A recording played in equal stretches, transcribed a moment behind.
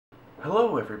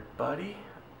Hello everybody,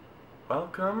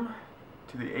 welcome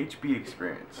to the HB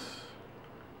Experience.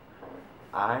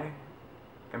 I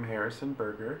am Harrison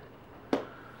Berger,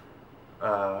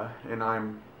 and I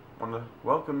want to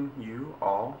welcome you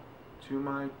all to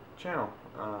my channel.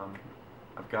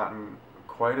 I've gotten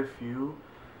quite a few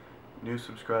new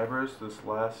subscribers this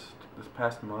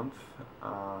past month,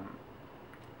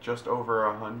 just over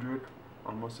 100,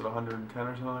 almost at 110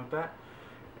 or something like that,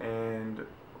 and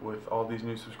with all these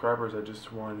new subscribers, I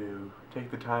just want to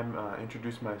take the time,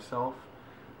 introduce myself,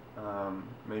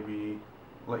 maybe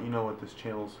let you know what this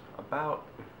channel's about,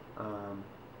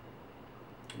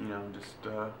 just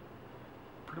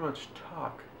pretty much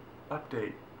talk,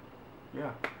 update,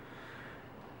 yeah.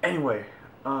 Anyway,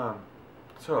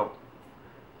 so,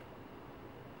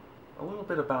 a little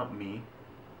bit about me,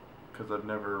 because I've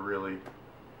never really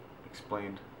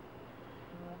explained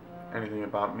anything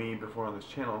about me before on this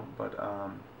channel, but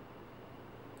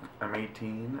I'm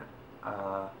 18.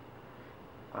 I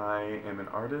am an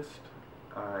artist.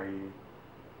 I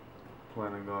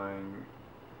plan on going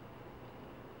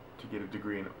to get a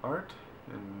degree in art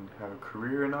and have a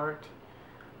career in art,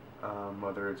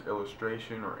 whether it's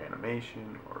illustration or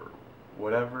animation or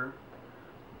whatever.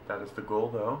 That is the goal,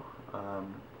 though,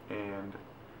 and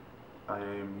I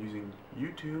am using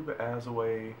YouTube as a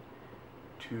way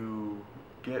to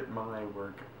get my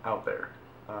work out there,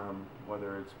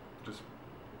 whether it's just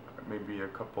maybe a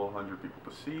couple hundred people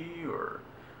to see or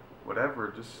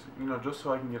whatever, just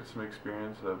so I can get some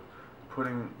experience of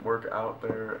putting work out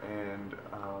there and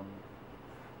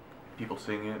people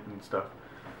seeing it and stuff.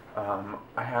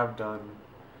 I have done,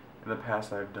 in the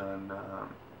past I've done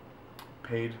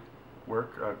paid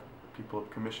work. People have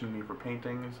commissioned me for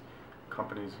paintings,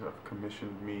 companies have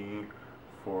commissioned me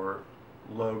for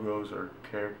logos or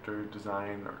character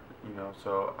design, or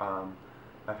so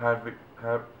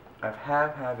I've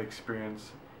had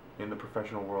experience in the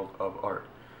professional world of art.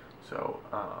 So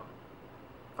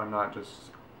I'm not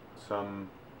just some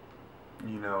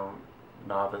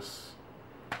novice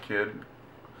kid,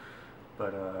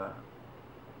 but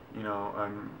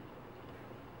I'm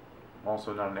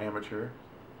also not an amateur,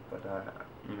 but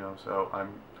so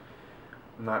I'm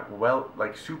not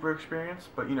super experienced,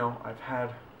 but I've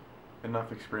had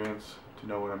enough experience to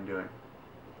know what I'm doing.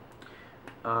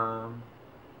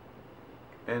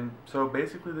 And so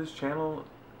basically this channel,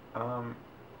 I've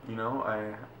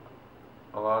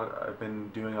been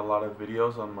doing a lot of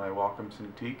videos on my Wacom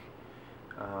Cintiq,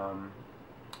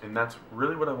 and that's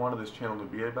really what I wanted this channel to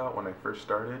be about when I first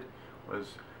started.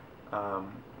 Was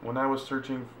when I was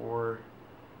searching for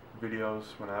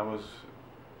videos, when I was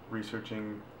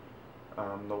researching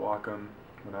the Wacom,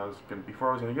 before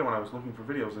I was gonna get one, I was looking for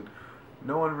videos, and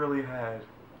no one really had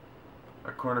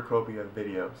a cornucopia of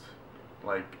videos.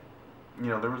 Like,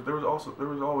 there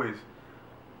was always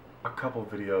a couple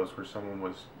videos where someone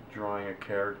was drawing a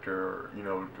character,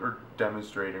 or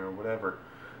demonstrating or whatever.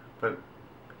 But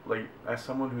like, as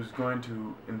someone who's going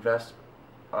to invest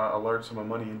a large sum of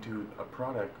money into a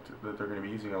product that they're going to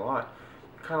be using a lot,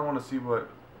 you kind of want to see what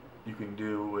you can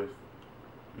do with,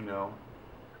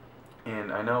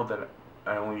 and I know that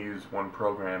I only use one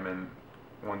program and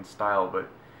one style, but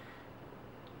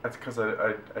that's because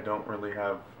I don't really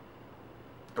have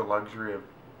the luxury of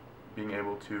being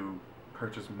able to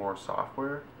purchase more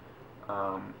software.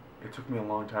 It took me a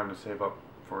long time to save up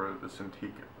for the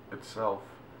Cintiq itself.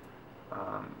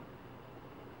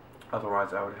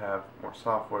 Otherwise I would have more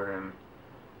software and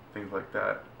things like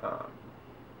that.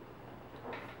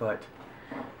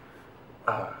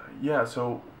 Yeah,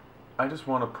 so I just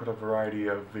want to put a variety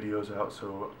of videos out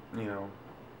so,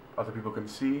 other people can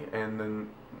see, and then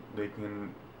they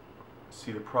can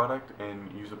see the product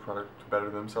and use the product to better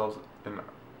themselves in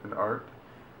art.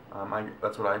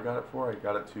 That's what I got it for. I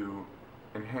got it to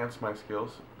enhance my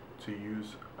skills, to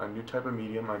use a new type of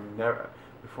medium.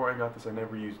 Before I got this, I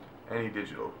never used any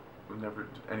digital. Never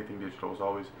did anything digital. It was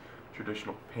always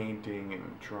traditional painting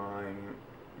and drawing,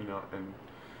 and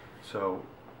so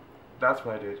that's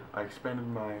what I did. I expanded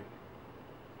my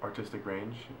artistic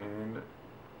range and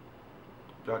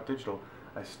got digital.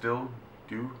 I still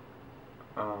do,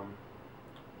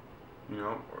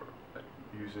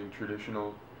 using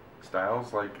traditional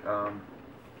styles. Like a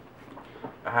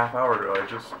half hour ago, I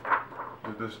just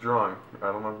did this drawing.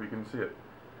 I don't know if you can see it,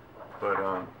 but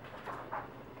I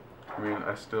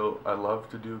love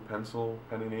to do pencil,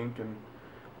 pen and ink, and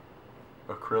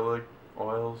acrylic,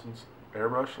 oils, and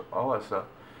airbrush, all that stuff.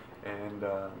 And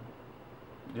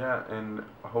yeah, and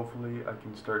hopefully I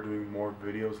can start doing more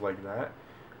videos like that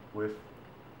with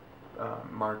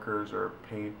markers or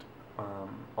paint,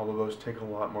 although those take a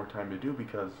lot more time to do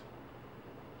because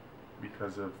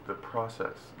because of the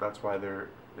process. That's why there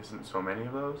isn't so many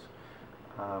of those.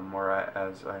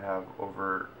 Whereas I have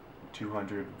over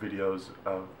 200 videos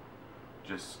of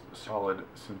just solid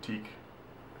Cintiq,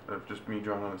 of just me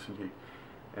drawing on a Cintiq,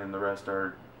 and the rest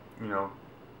are, you know,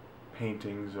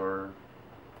 paintings or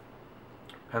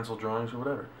pencil drawings or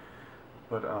whatever.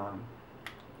 But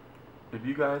if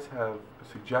you guys have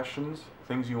suggestions,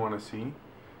 things you want to see,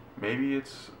 maybe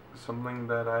it's something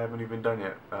that I haven't even done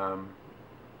yet.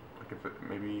 Like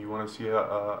maybe you want to see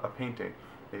a painting,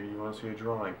 maybe you want to see a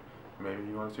drawing, maybe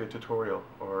you want to see a tutorial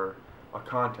or a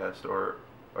contest or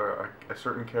a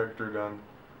certain character done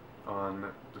on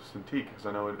the Cintiq, because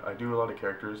I know I do a lot of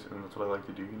characters and that's what I like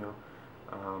to do, you know.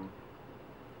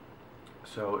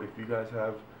 So if you guys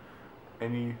have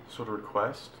any sort of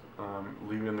request,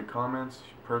 leave it in the comments,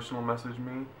 personal message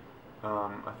me.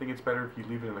 I think it's better if you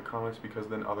leave it in the comments, because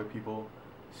then other people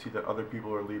see that other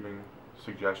people are leaving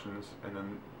suggestions, and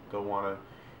then they'll want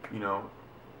to, you know,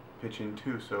 pitch in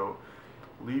too. So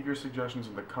leave your suggestions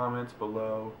in the comments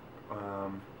below,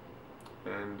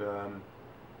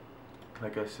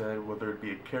 like I said, whether it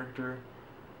be a character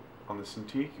on the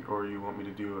Cintiq, or you want me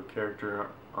to do a character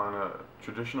on a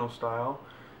traditional style,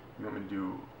 you want me to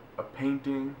do a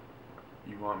painting,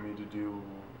 you want me to do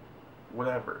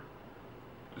whatever,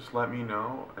 just let me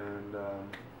know, and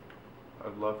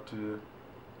I'd love to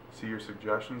see your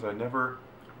suggestions. I never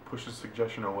push a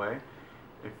suggestion away.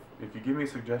 If you give me a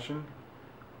suggestion,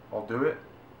 I'll do it,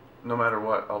 no matter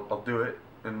what. I'll do it,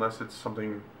 unless it's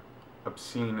something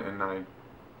obscene and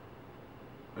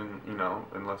you know,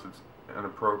 unless it's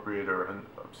inappropriate or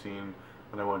obscene,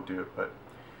 then I won't do it. But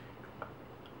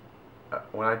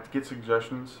when I get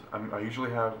suggestions, I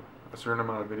usually have a certain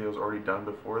amount of videos already done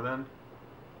before then.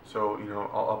 So, you know,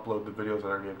 I'll upload the videos that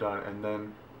I already have done, and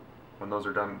then when those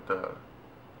are done, the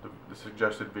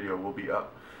suggested video will be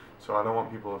up. So I don't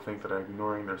want people to think that I'm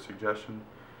ignoring their suggestion.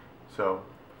 So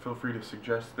feel free to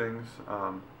suggest things.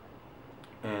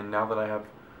 And now that I have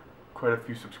quite a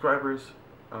few subscribers,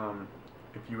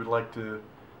 if you would like to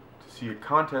see a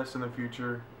contest in the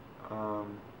future,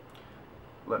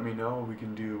 let me know. We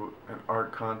can do an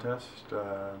art contest,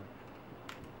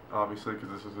 obviously, because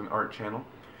this is an art channel.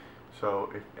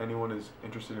 So if anyone is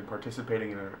interested in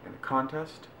participating in a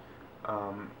contest,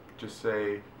 just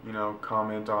say, you know,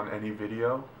 comment on any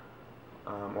video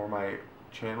or my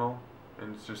channel,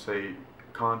 and just say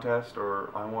contest or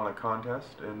I want a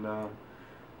contest, and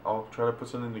I'll try to put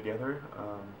something together.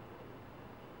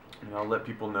 And I'll let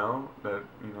people know that,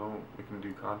 you know, we can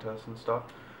do contests and stuff.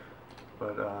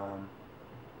 But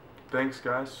thanks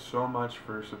guys so much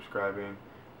for subscribing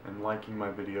and liking my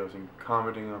videos and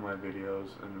commenting on my videos,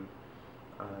 and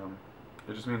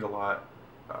it just means a lot.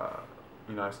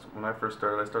 You know, when I first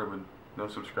started, I started with no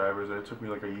subscribers, and it took me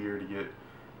like a year to get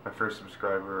my first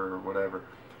subscriber or whatever.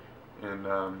 And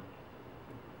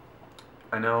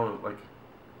I know, like,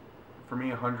 for me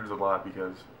 100 is a lot,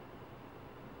 because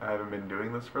I haven't been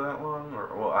doing this for that long,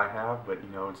 or, well, I have, but, you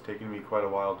know, it's taken me quite a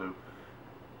while to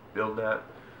build that.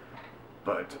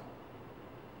 But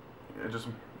it just,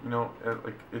 you know,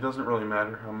 it doesn't really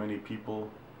matter how many people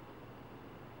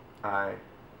I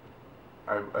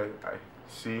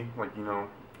see, like, you know,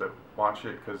 that watch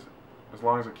it, because as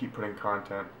long as I keep putting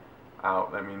content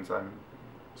out, that means I'm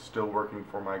still working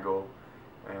for my goal,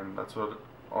 and that's all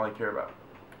I care about.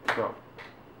 So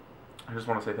I just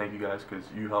want to say thank you guys, because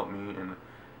you help me, and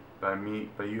by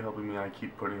you helping me, I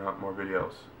keep putting out more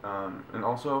videos. And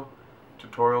also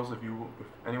tutorials. If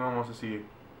anyone wants to see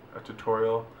a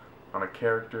tutorial on a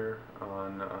character,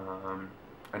 on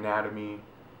anatomy,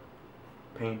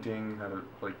 painting, how to,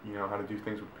 like, you know, how to do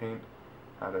things with paint,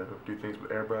 how to do things with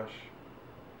airbrush,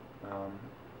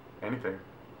 anything,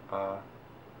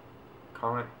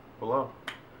 comment below.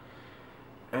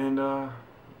 And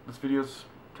this video's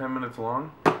 10 minutes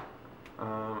long.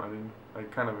 I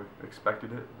kind of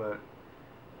expected it, but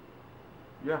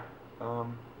yeah.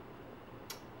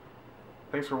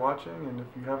 Thanks for watching, and if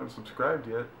you haven't subscribed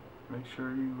yet, make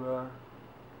sure you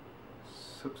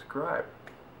subscribe.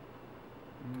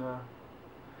 And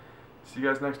see you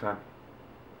guys next time.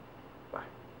 Bye.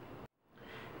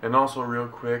 And also, real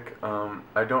quick,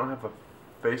 I don't have a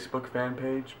Facebook fan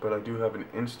page, but I do have an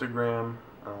Instagram.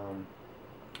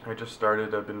 I just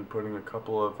started. I've been putting a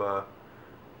couple of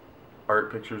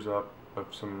art pictures up of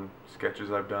some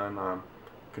sketches I've done. You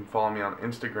can follow me on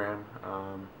Instagram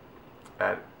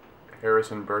at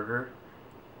Harrison Berger,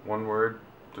 one word,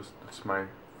 just it's my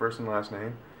first and last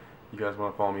name. You guys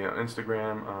want to follow me on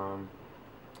Instagram.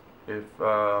 If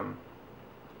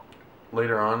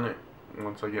later on,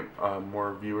 once I get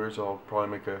more viewers, I'll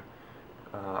probably make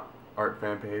a art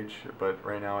fan page, but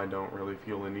right now I don't really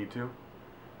feel the need to.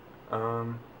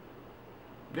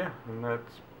 Yeah, and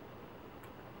that's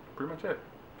pretty much it.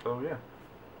 So yeah,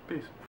 peace.